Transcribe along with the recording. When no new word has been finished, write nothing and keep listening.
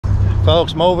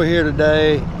Folks, I'm over here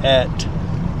today at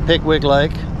Pickwick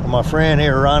Lake with my friend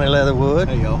here, Ronnie Leatherwood.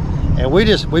 Hey, y'all. And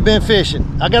we've been fishing.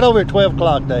 I got over at 12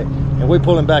 o'clock today, and we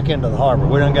pulling back into the harbor.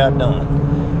 We done got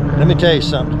done. Let me tell you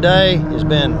something. Today has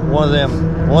been one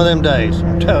of them days.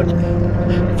 I'm telling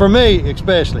you. For me,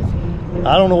 especially.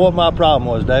 I don't know what my problem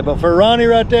was today, but for Ronnie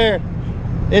right there,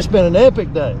 it's been an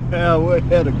epic day. Yeah, we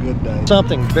had a good day.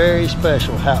 Something very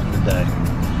special happened today.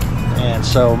 And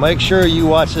so make sure you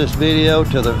watch this video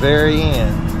to the very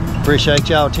end. Appreciate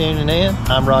y'all tuning in.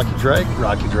 I'm Rocky Drake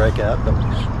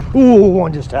Outdoors. Ooh,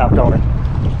 one just tapped on it.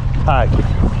 All right,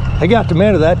 he got the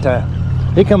minnow that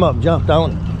time. He come up and jumped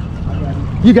on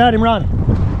it. You got him, Ronnie.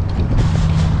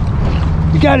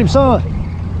 You got him, son.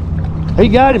 He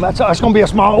got him. That's gonna be a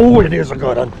small. Oh, it is a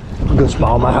good one. A good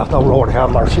smallmouth. Oh Lord, have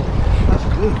mercy.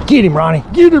 Get him, Ronnie.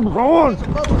 Get him, Ron.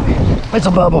 It's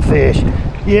a bubble fish.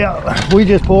 Yeah, we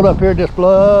just pulled up here at this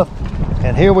bluff,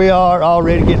 and here we are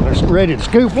already getting ready to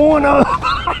scoop one up.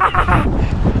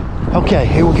 Okay,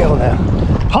 here we go now.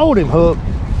 Hold him, Hook.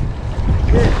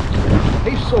 Yeah,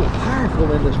 he's so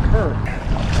powerful in this current.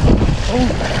 Oh,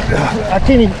 I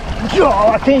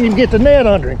can't even get the net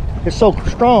under him. It's so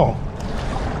strong.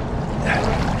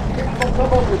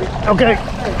 Okay,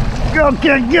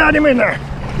 got him in there.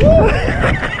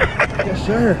 Yes,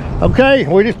 sir. Okay,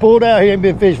 we just pulled out. He ain't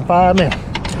been fishing 5 minutes.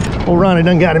 Old Ronnie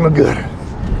done got him a good.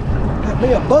 That'd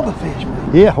be a bubba fish,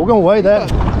 man. Yeah, we're gonna weigh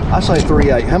that. I say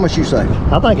 3/8. How much you say?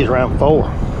 I think he's around 4.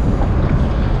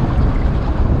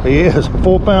 He is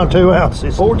 4 pounds 2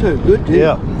 ounces. 4.2. Good deal.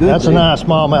 Yeah, good that's deal. a nice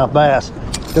smallmouth bass.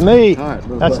 To me, All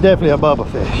right, that's definitely a bubba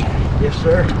fish. Yes,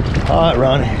 sir. All right,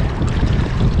 Ronnie.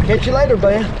 Catch you later,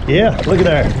 man. Yeah, look at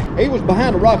there. He was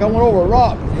behind a rock. I went over a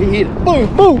rock. He hit it. Boom.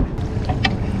 Boom.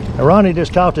 Now, Ronnie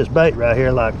just caught this bait right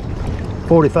here like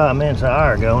 45 minutes an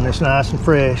hour ago, and it's nice and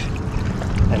fresh.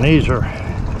 And these are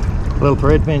little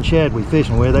threadfin shad we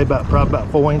fishing with. They probably about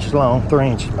 4 inches long, 3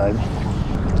 inches maybe.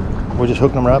 We're just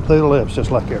hooking them right through the lips,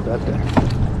 just like that right there.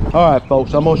 All right,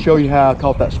 folks, I'm gonna show you how I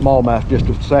caught that smallmouth just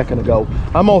a second ago.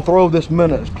 I'm gonna throw this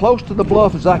minnow as close to the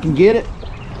bluff as I can get it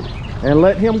and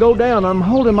let him go down. I'm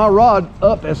holding my rod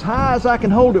up as high as I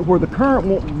can hold it where the current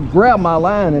won't grab my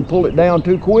line and pull it down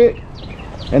too quick.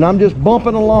 And I'm just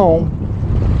bumping along.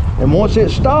 And once it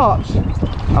stops,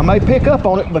 I may pick up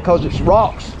on it because it's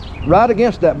rocks right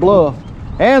against that bluff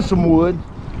and some wood.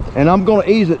 And I'm gonna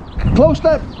ease it close to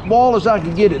that wall as I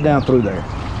can get it down through there.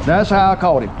 That's how I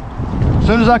caught him. As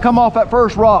soon as I come off that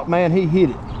first rock, man, he hit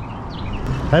it.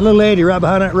 That little lady right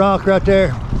behind that rock right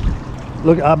there.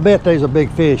 Look, I bet there's a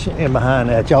big fish in behind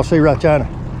that. Y'all see right there?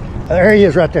 There he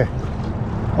is right there.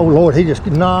 Oh Lord, he just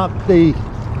knocked the,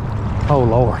 oh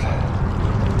Lord.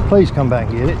 Please come back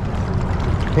and get it.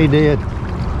 He did.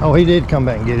 Oh, he did come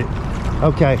back and get it.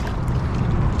 Okay.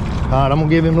 All right, I'm gonna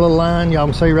give him a little line. Y'all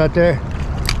can see right there.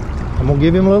 I'm gonna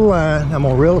give him a little line. I'm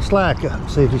gonna reel the slack up,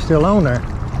 see if he's still on there.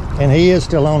 And he is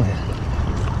still on here.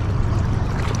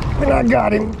 And I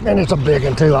got him, and it's a big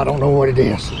one too. I don't know what it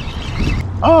is.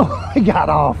 Oh, he got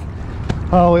off.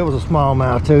 Oh, it was a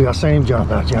smallmouth too. I seen him jump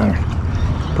out yonder.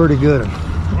 Pretty good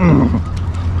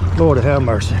one. Lord have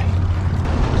mercy.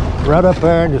 Right up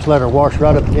there and just let her wash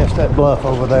right up against that bluff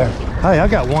over there. Hey, I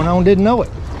got one on, didn't know it.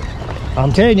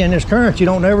 I'm telling you, in this current, you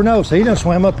don't never know. So he done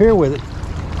swam up here with it.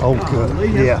 Oh, good.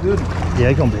 Lee, Yeah. good. Yeah,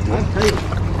 he's gonna be good.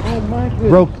 Oh my goodness.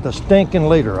 Broke the stinking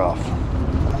leader off.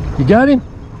 You got him?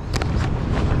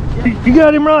 You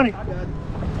got him, Ronnie? I got him.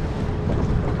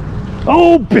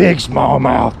 Oh, big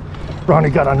smallmouth. Ronnie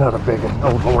got another big one.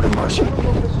 Oh, Lord have mercy.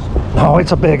 No,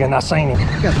 it's a big one. I seen him.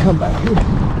 I gotta come back here.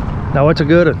 No, it's a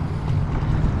good one.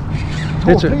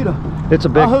 Torpedo. It's a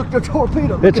big. I hooked a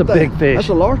torpedo. Look It's a at that. big fish. That's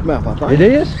a largemouth, I think. It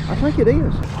is? I think it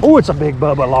is. Oh, it's a big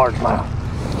bubba largemouth.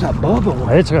 It's a bubba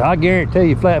one. I guarantee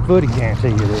you, flat-footed guarantee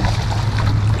you this.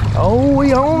 Oh,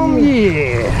 we on them,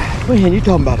 yeah. Man, you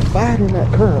talking about a bite in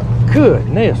that current.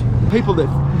 Goodness. People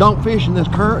that don't fish in this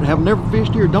current, have never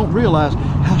fished here, don't realize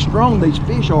how strong these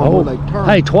fish are when they turn.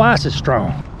 Hey, twice as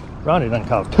strong. Ronnie done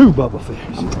caught 2 bubba fish.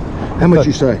 How much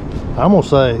you say? I'm gonna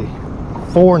say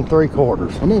 4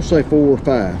 3/4. I'm gonna say 4 or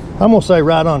 5. I'm gonna say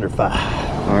right under 5.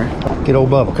 All right. Get old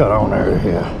Bubba cut on there,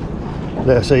 yeah.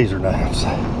 That's easier now.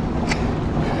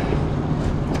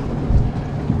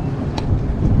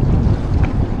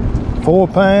 4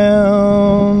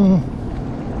 pound.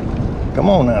 Come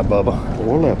on now, Bubba.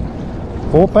 4.11.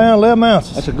 4 pound, 11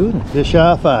 ounces. That's a good one. Just shy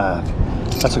of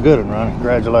 5. That's a good one, Ronnie.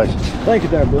 Congratulations. Thank you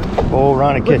there, buddy. Oh,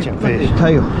 Ronnie catching Look fish. at his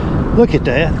tail. Look at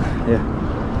that.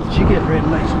 Yeah. She getting ready to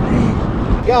make some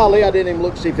eggs. Golly, I didn't even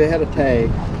look to see if they had a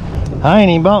tag. I ain't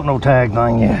even bought no tag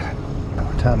thing yet.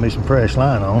 Tie me some fresh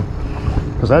line on,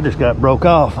 because I just got broke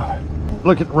off.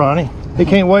 Look at Ronnie. He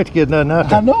can't wait to get nothing out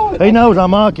there. I know it. He knows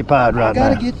I'm occupied right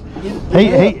now.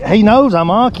 He knows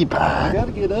I'm occupied. I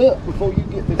gotta get up before you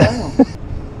get me down.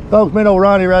 Folks, me and old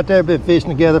Ronnie right there been fishing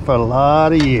together for a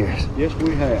lot of years. Yes,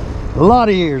 we have. A lot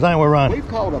of years, ain't we, Ronnie? We've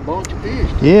caught a bunch of fish.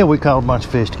 Yeah, we caught a bunch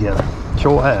of fish together.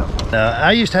 Sure have.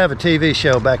 I used to have a TV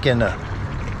show back in the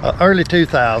early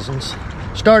 2000s.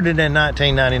 Started in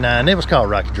 1999. It was called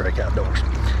Rocky Drake Outdoors.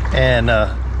 And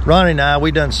Ronnie and I,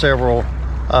 we done several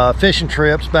fishing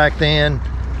trips back then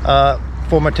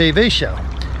for my TV show.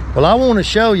 Well, I want to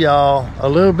show y'all a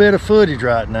little bit of footage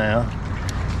right now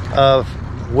of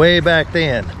way back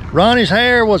then. Ronnie's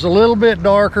hair was a little bit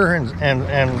darker,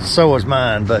 and so was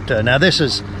mine. But now this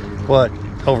is, what,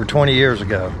 over 20 years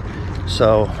ago.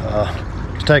 So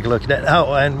let's take a look at that.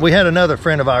 Oh, and we had another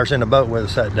friend of ours in the boat with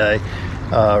us that day,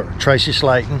 Tracy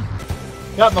Slayton.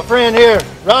 Got my friend here,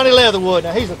 Ronnie Leatherwood.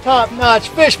 Now, he's a top-notch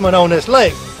fisherman on this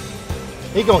lake.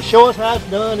 He's gonna show us how it's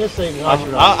done this evening.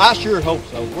 I sure hope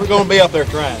so. We're gonna be up there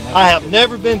trying. I have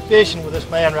never been fishing with this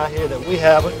man right here that we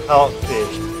haven't caught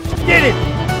fish. Get it!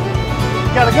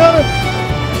 Got a good one?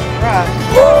 Right.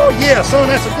 Woo, yeah, son,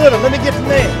 that's a good one. Let me get the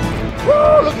net.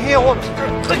 Woo, look here, look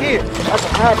here. That's a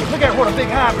hybrid. Look at what a big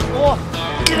hybrid, boy.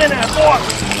 Get in there, boy.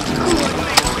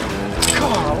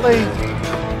 Golly.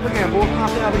 Look at him, boy.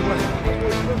 Pop out of here.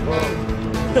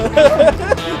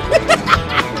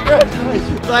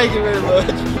 Congratulations. Thank you very much.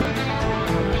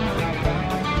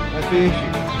 That fish,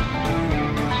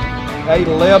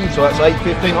 811, so that's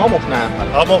 815, almost 9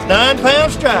 pounds. Almost 9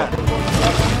 pounds strike.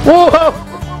 Whoa!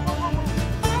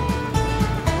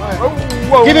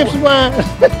 Whoa. Give him some line.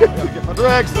 Get my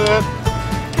drag set.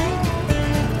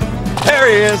 There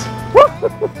he is.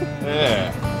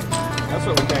 Yeah. That's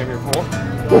what we came here for.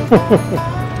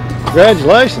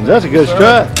 Congratulations, that's a good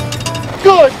strike.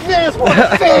 Goodness, what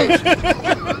a fish!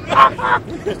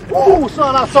 Oh,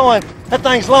 son, I saw him. That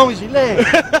thing's long as your leg.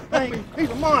 He's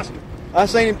a monster. I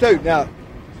seen him too. Now,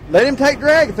 let him take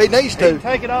drag if he needs to. He can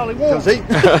take it all he wants. He...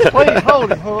 Please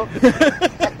hold him, Hook.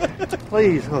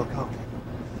 Please, Hook.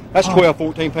 That's 12,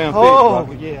 14 pound fish. Oh,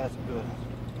 right? yeah, that's good.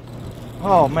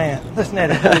 Oh, man, listen to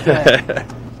that.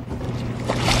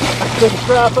 Biggest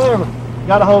strike ever.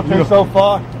 Got a hold to him so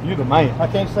far. You the man. I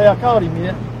can't say I caught him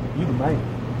yet. You the man.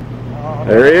 Oh,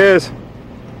 there he is.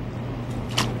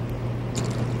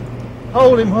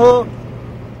 Hold him, Hook.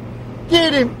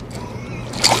 Get him.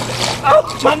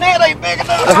 Oh, my net ain't big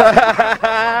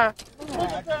enough.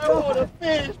 What a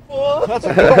fish, boy. That's a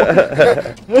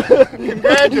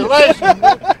Congratulations.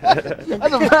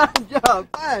 That's a fine job.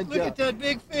 Fine Look job. at that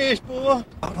big fish, boy.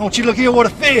 Don't you look here, what a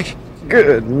fish.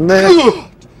 Good man.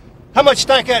 How much you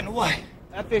think that in the weigh?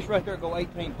 That fish right there go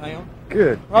 18 pounds.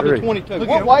 Good. Probably grief. 22. Look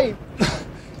What at weight?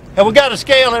 Have we got a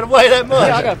scale that'll weigh that much?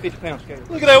 Yeah, I got a 50 pound scale.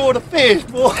 Look at that, what a fish,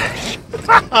 boy.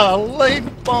 Holy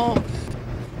bomb.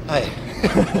 Hey.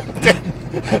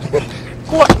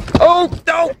 What? Oh,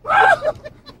 no!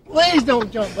 Please don't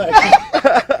jump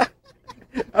back.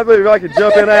 I believe I could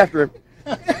jump in after him.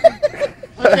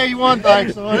 I'll tell you one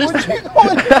thing, son.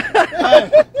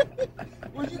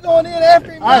 Where you going in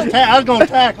after him? I was going to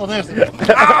tackle this.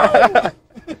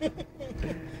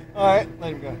 All right,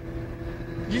 let him go.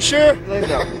 You sure? Let him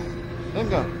go. Let him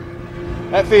go.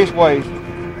 That fish weighs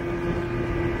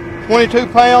 22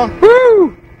 pounds.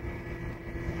 Woo!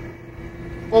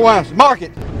 4 ounces. Mark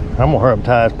it. I'm going to hurry up and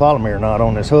tie his polymer knot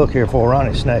on this hook here before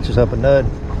Ronnie snatches up a nut.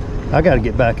 I got to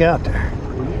get back out there.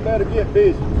 Well, you better get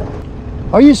busy.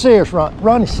 Are you serious, Ron?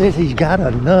 Ronnie says he's got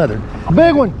another. A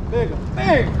big one. Big one.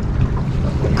 Big.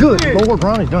 Good Lord,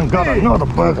 Ronnie's done got another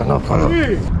big enough.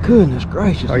 Goodness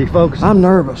gracious. Are you focused? I'm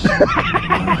nervous.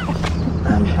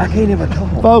 I can't even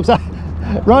talk. Folks,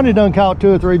 Ronnie done caught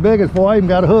 2 or 3 big ones before I even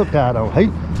got a hook tied on.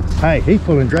 He's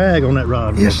pulling drag on that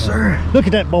rod. Yes, sir. Look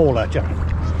at that bowl out there.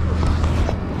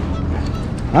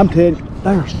 I'm telling you,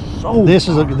 they're so. This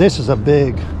is a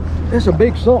big. It's a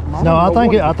big something. No, I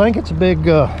think it's a big.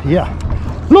 Yeah.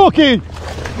 Looky!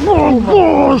 Oh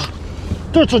gosh,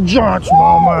 that's a giant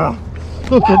smallmouth.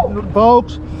 Look at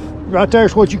folks. Right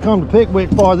there's what you come to Pickwick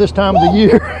for this time of the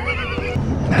year.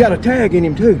 Got a tag in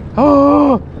him too.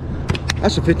 Oh,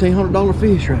 That's a $1,500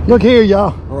 fish right look here,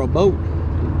 y'all. there. Or a boat.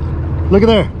 Look at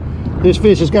there. This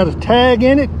fish has got a tag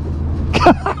in it.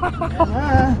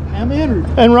 I'm entered.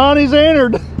 And Ronnie's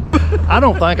entered. I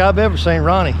don't think I've ever seen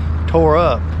Ronnie tore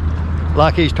up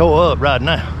like he's tore up right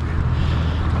now,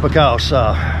 because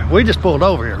we just pulled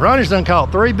over here. Ronnie's done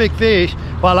caught 3 big fish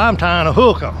while I'm tying a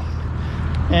hook on.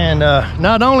 And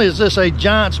not only is this a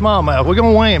giant smallmouth, we're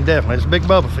gonna weigh him definitely. It's a big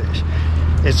bubba fish.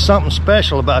 It's something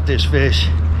special about this fish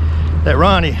that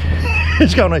Ronnie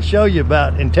is gonna show you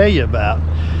about and tell you about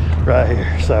right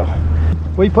here. So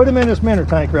We put him in this minnow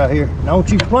tank right here. Don't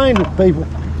you complain with people,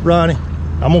 Ronnie.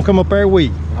 I'm gonna come up there with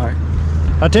you. All right.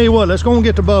 I tell you what, let's go and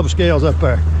get the bubba scales up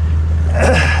there.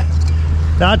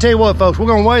 Now I tell you what, folks, we're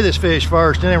gonna weigh this fish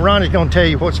first, and then Ronnie's gonna tell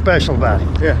you what's special about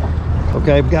him. Yeah.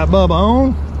 Okay, we got Bubba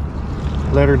on.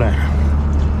 Let her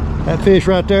down. That fish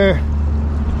right there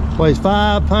weighs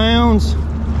 5 pounds.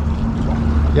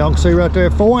 Y'all can see right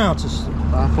there, 4 ounces.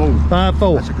 5'4".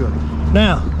 5'4". That's a good one.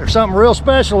 Now, there's something real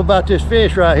special about this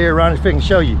fish right here. Ronnie's fixing to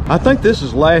show you. I think this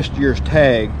is last year's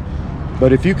tag,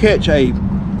 but if you catch a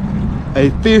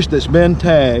fish that's been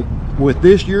tagged with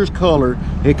this year's color,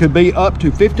 it could be up to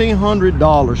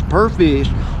 $1,500 per fish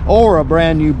or a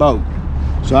brand new boat.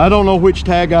 So I don't know which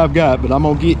tag I've got, but I'm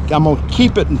gonna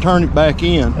keep it and turn it back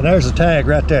in. And there's the tag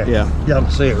right there. Yeah. Y'all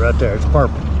can see it right there. It's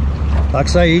purple. Like I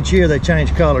say, each year they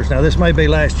change colors. Now this may be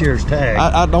last year's tag.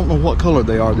 I don't know what color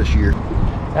they are this year.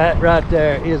 That right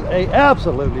there is a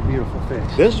absolutely beautiful fish.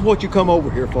 This is what you come over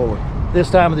here for.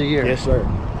 This time of the year. Yes, sir.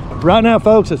 Right now,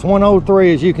 folks, it's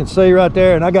 1:03, as you can see right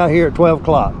there, and I got here at 12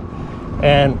 o'clock.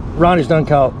 And Ronnie's done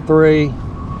caught 3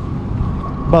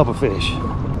 bubba fish.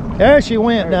 There she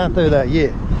went down through that,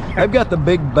 yeah. They've got the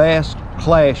big bass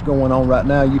clash going on right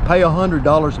now. You pay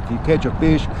 $100 if you catch a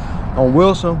fish on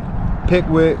Wilson,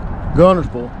 Pickwick,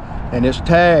 Gunnersville, and it's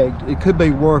tagged. It could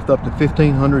be worth up to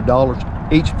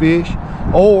 $1,500 each fish,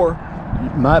 or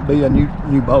it might be a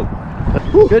new boat.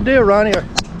 Good deal, Ronnie.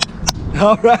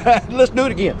 All right, let's do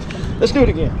it again. Let's do it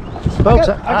again. Folks,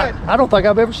 I don't think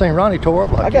I've ever seen Ronnie tore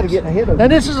up like I got to this. get ahead of Now it.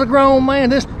 this is a grown man.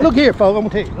 This, look here, folks. I'm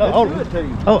gonna tell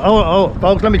you.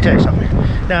 Folks, let me tell you something.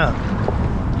 Now,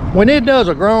 when it does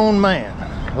a grown man,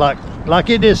 like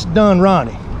it just done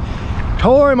Ronnie,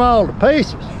 tore him all to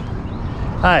pieces.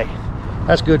 Hey,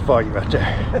 that's good for you right there.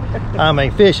 I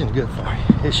mean, fishing's good for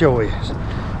you. It sure is.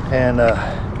 And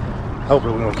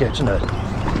hopefully we're gonna catch another.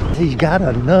 He's got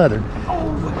another.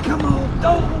 Oh, come on,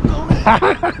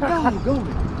 go.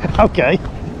 Okay.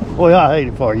 Boy, I hate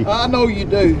it for you. I know you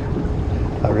do.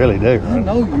 I really do. I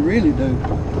know you really do.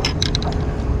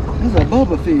 There's a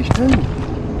bubba fish too.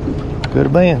 Could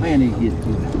have been. Man, he gets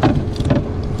good.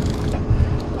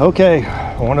 Okay,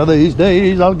 one of these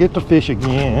days I'll get to fish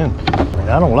again. And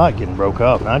I don't like getting broke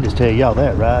off, and I just tell y'all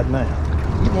that right now.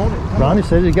 You want it? Ronnie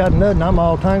says he got nothing. I'm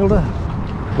all tangled up.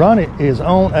 Ronnie is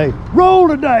on a roll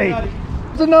today.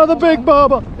 It's another big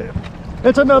bubba.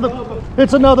 It's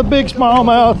another big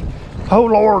smallmouth. Oh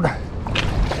Lord.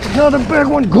 Another big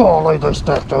one. Golly, they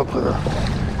stacked up there.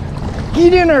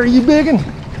 Get in there, you biggin.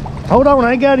 Hold on,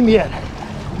 I ain't got him yet.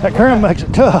 That current makes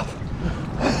it tough.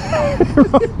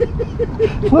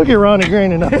 Look at Ronnie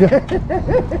grinning up there.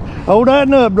 Hold that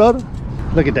nut, brother.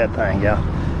 Look at that thing, y'all.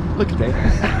 Look at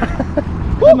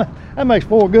that. That makes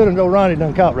 4 good ones old Ronnie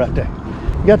done caught right there.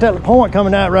 You got that point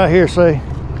coming out right here, see?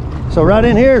 So right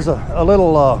in here is a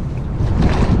little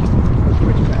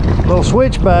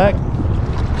switchback.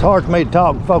 It's hard for me to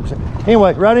talk and focus.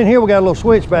 Anyway, right in here we got a little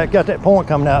switchback, got that point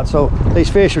coming out. So these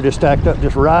fish are just stacked up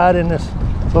just right in this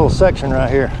little section right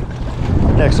here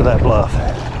next to that bluff.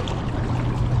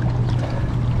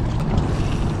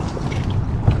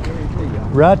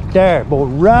 Right there, boy,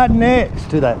 right next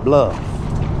to that bluff.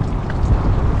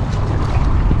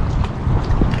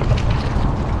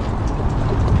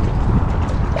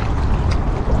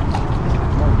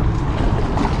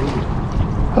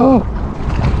 Oh,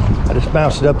 I just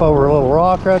bounced it up over a little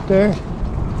rock right there.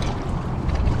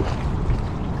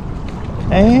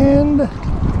 And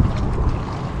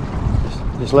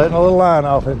just letting a little line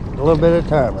off it a little bit at a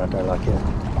time right there like that.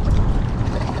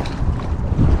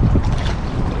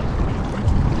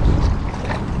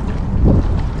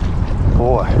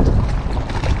 Boy,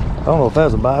 I don't know if that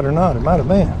was a bite or not. It might have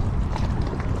been.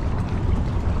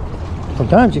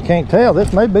 Sometimes you can't tell.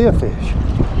 This may be a fish.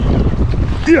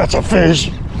 Yeah, it's a fish.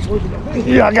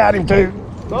 Yeah, I got him too.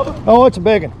 Oh, it's a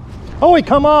big one. Oh, he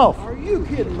come off. Are you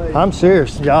kidding me? I'm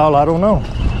serious, y'all. I don't know.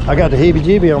 I got the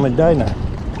heebie-jeebie on me today now.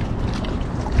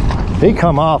 He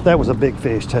come off. That was a big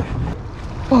fish too.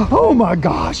 Oh my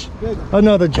gosh.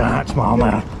 Another giant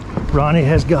smallmouth. Ronnie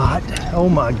has got. Oh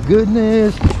my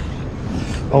goodness.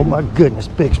 Oh my goodness,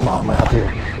 big smallmouth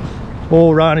here.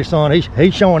 Oh, Ronnie, son,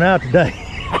 he's showing out today.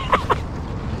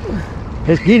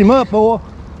 Let's get him up, boy.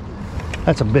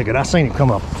 That's a big one. I seen him come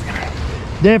up.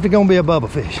 Definitely gonna be a bubba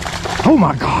fish. Oh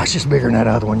my gosh, it's bigger than that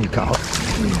other one you caught.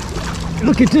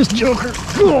 Look at this joker.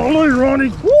 Oh, look,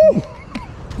 Ronnie. Woo!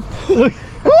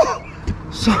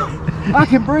 So, I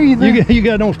can breathe. You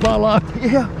got no spotlight?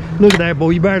 Yeah. Look at that, boy.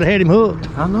 You barely had him hooked.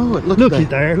 I know it. Look Look at at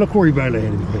there. Look where you barely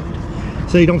had him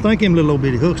hooked. See, don't think him little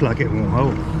bitty hooks like it won't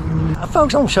hold.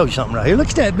 Folks, I'm gonna show you something right here. Look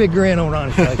at that big grin on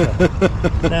Ronnie's face.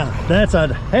 Now, that's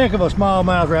a heck of a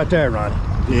smallmouth right there, Ronnie.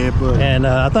 Yeah, buddy. And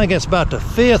I think it's about the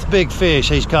 5th big fish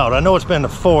he's caught. I know it's been the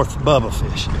 4th Bubba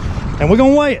fish. And we're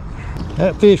gonna weigh it.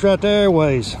 That fish right there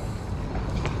weighs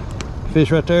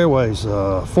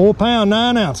 4 pounds,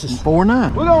 9 ounces.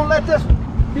 4.9. We're gonna let this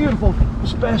beautiful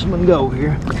specimen go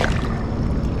here.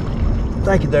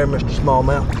 Thank you there, Mr.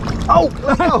 Smallmouth. Oh,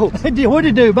 let go. What'd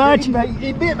you do, bite you?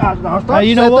 He bit my nose. Hey,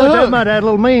 you know what? That might have a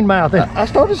little mean mouth in. I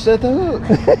started to set that hook.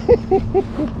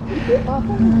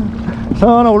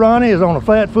 Son, old Ronnie is on a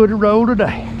flat-footed roll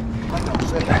today.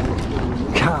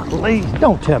 Golly,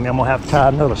 don't tell me I'm gonna have to tie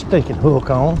another stinking hook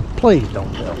on. Please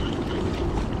don't tell me.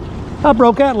 I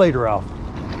broke that leader off,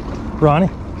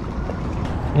 Ronnie.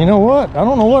 You know what? I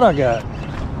don't know what I got.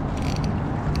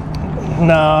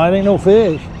 No, it ain't no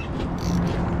fish.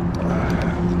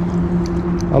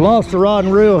 I lost a rod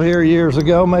and reel here years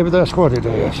ago. Maybe that's what it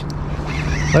is.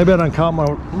 Maybe I done caught my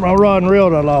rod and reel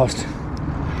that I lost.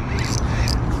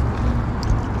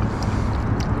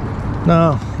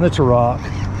 No, it's a rock.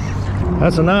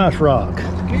 That's a nice rock.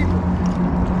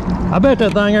 I bet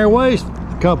that thing there weighs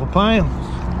a couple pounds.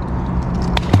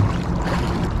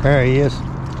 There he is.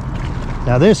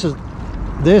 Now this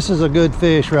is a good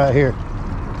fish right here.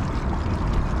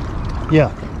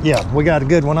 Yeah, we got a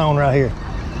good one on right here.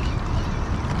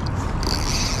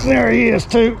 There he is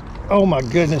too. Oh my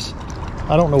goodness.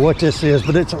 I don't know what this is,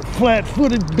 but it's a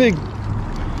flat-footed big.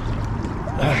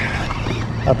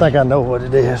 I think I know what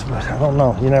it is, but I don't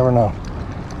know. You never know.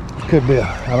 It could be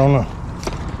I don't know.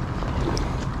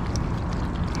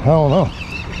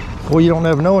 Well, you don't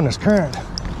ever know in this current.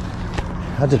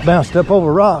 I just bounced up over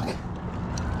a rock.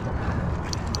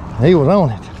 He was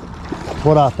on it. That's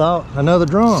what I thought. Another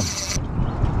drum.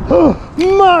 Oh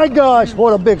my gosh,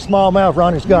 what a big smallmouth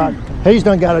Ronnie's got. He's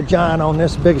done got a giant on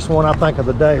this, biggest one I think of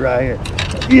the day right here.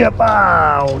 Yep,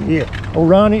 oh yeah. Oh,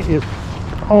 Ronnie is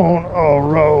on a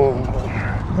roll.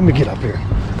 Let me get up here.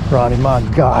 Ronnie, my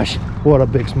gosh, what a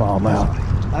big smallmouth.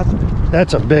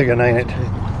 That's a big one, ain't it?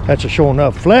 That's a sure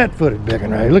enough flat-footed big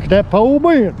one right here. Look at that pole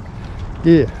bend.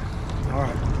 Yeah. All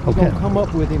right, we're gonna come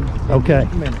up with him. Okay.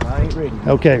 I ain't ready.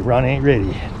 Okay, Ronnie ain't ready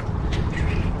yet.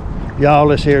 Y'all,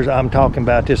 this here's I'm talking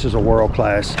about. This is a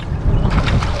world-class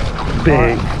big.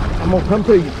 Right, I'm gonna come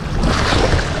to you.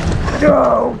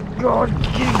 Oh God!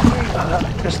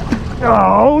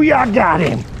 Oh yeah, I got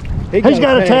him. He's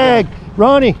got a tag,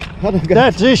 Ronnie.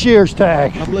 That's this year's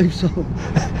tag. I believe so.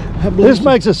 This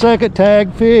makes a second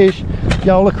tag fish.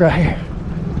 Y'all look right here.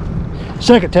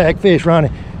 Second tag fish,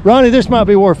 Ronnie. Ronnie, this might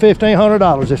be worth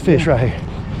 $1,500. This fish right here.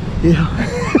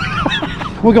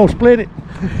 Yeah. We're gonna split it.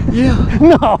 Yeah.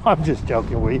 No, I'm just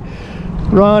joking with you.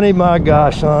 Ronnie, my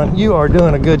gosh, son, you are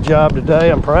doing a good job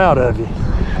today. I'm proud of you.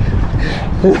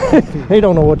 He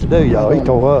don't know what to do, y'all. He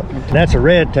tore up. And that's a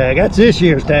red tag. That's this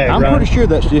year's tag, I'm Ronnie. pretty sure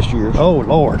that's this year's. Oh,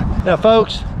 Lord. Now,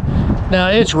 folks,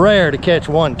 it's rare to catch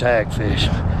one tag fish.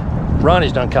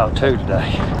 Ronnie's done caught 2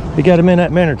 today. He got him in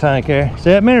that minnow tank there.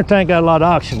 See, that minnow tank got a lot of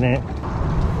oxygen in it.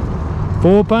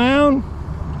 4 pound,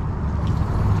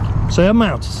 7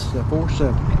 ounces.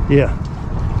 4.7. Yeah.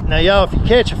 Now, y'all, if you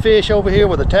catch a fish over here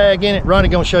with a tag in it, Ronnie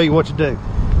gonna show you what to do.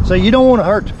 So you don't want to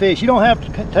hurt the fish. You don't have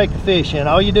to take the fish in.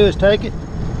 All you do is take it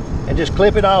and just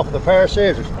clip it off with a pair of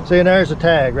scissors. See, and there's the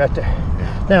tag right there.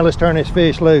 Now let's turn this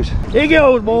fish loose. Here he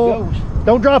goes, boy. He goes.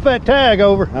 Don't drop that tag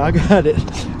over. I got it.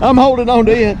 I'm holding on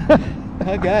to it.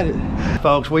 I got it.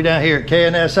 Folks, we down here at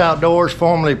K&S Outdoors,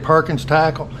 formerly Perkins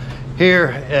Tackle, here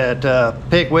at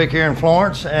Pickwick here in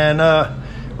Florence, and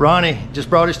Ronnie just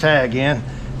brought his tag in.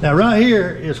 Now right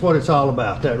here is what it's all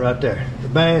about, that right there, the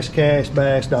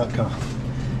basscashbass.com.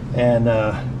 And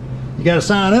you got to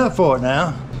sign up for it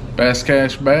now. Bass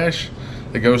Cash Bash,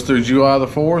 it goes through July the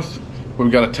 4th.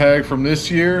 We've got a tag from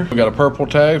this year. We've got a purple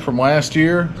tag from last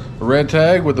year. A red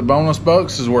tag with the bonus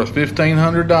bucks is worth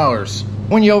 $1,500.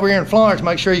 When you're over here in Florence,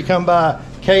 make sure you come by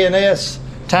K&S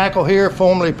Tackle here,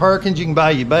 formerly Perkins. You can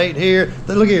buy your bait here.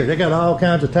 Look here, they got all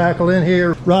kinds of tackle in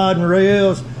here, rod and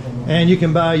reels, and you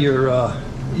can buy your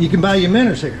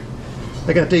minnows here.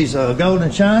 They got these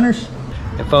golden shiners.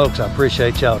 And folks, I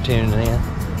appreciate y'all tuning in,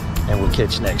 and we'll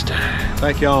catch you next time.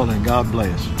 Thank y'all, and God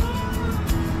bless.